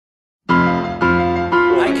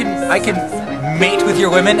I can mate with your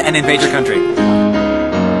women and invade your country. We're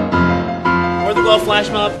the Guelph Flash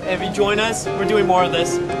Mob, and if you join us, we're doing more of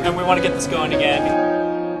this, and we want to get this going again.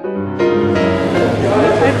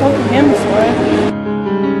 I poked him before.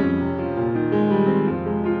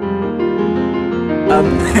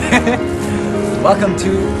 Welcome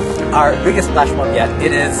to our biggest flash mob yet.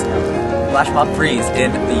 It is Flash Mob Freeze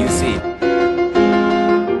in the UC.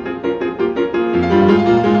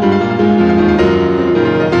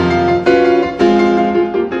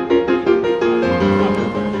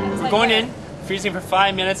 We're going in, freezing for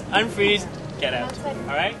 5 minutes, unfreeze, get out.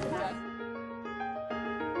 Alright?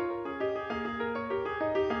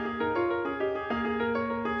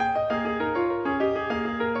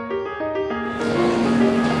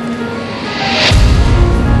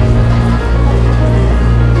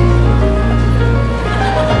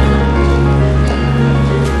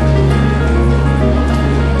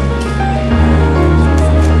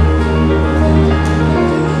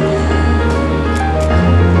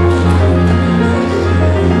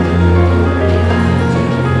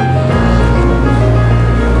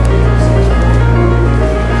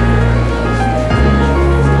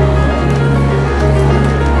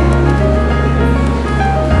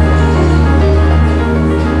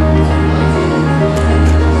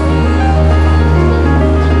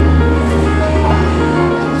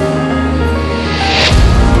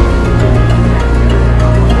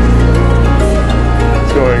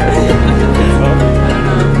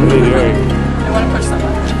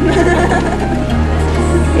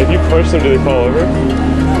 If you push them, do they fall over?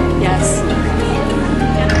 Yes.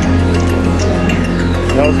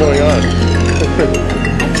 What's going on?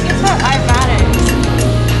 It's not ironic.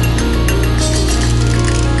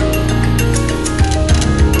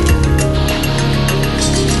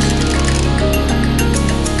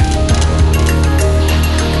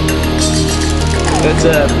 It's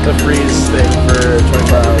a freeze thing for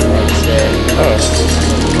 24 hours on the stay. Oh.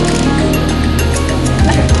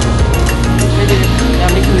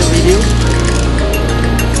 I'm making a video.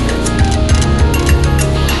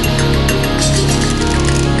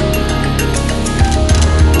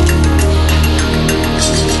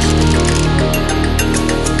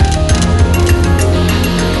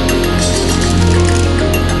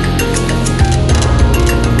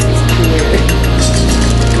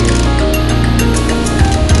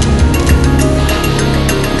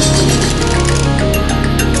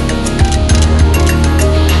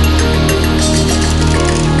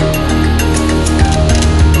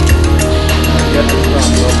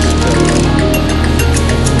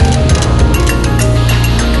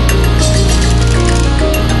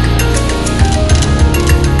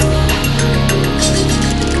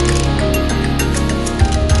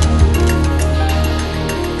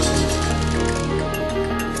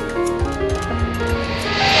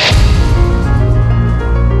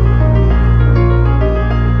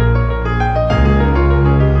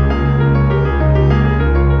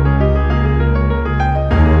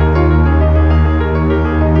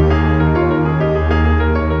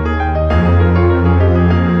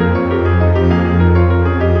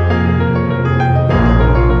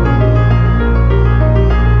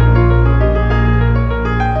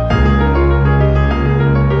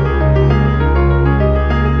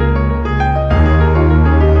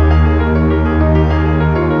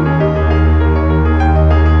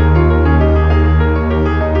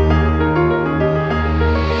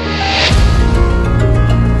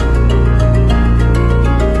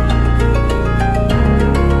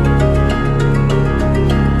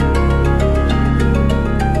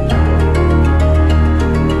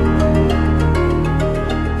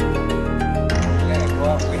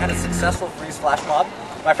 Successful freeze flash mob.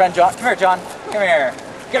 My friend John, come here, John. Come here.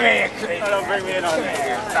 Come here. Oh, don't bring me in on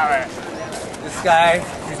this. Sorry. This guy,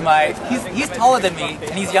 he's taller than me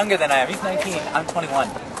and he's younger than I am. He's 19. I'm 21.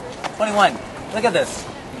 21. Look at this.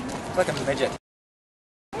 Look like a midget.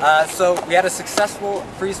 So we had a successful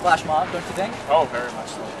freeze flash mob, don't you think? Oh, very much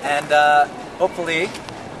so. And hopefully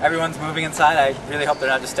everyone's moving inside. I really hope they're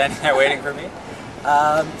not just standing there waiting for me.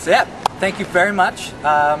 So yeah, thank you very much.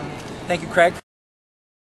 Thank you, Craig,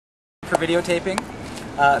 for videotaping.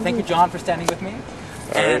 Thank you, John, for standing with me.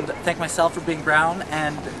 And thank myself for being brown,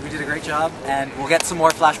 and we did a great job, and we'll get some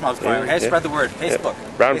more flash mobs going, okay? Spread the word. Facebook.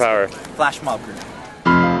 Brown Facebook. power. Flash mob group.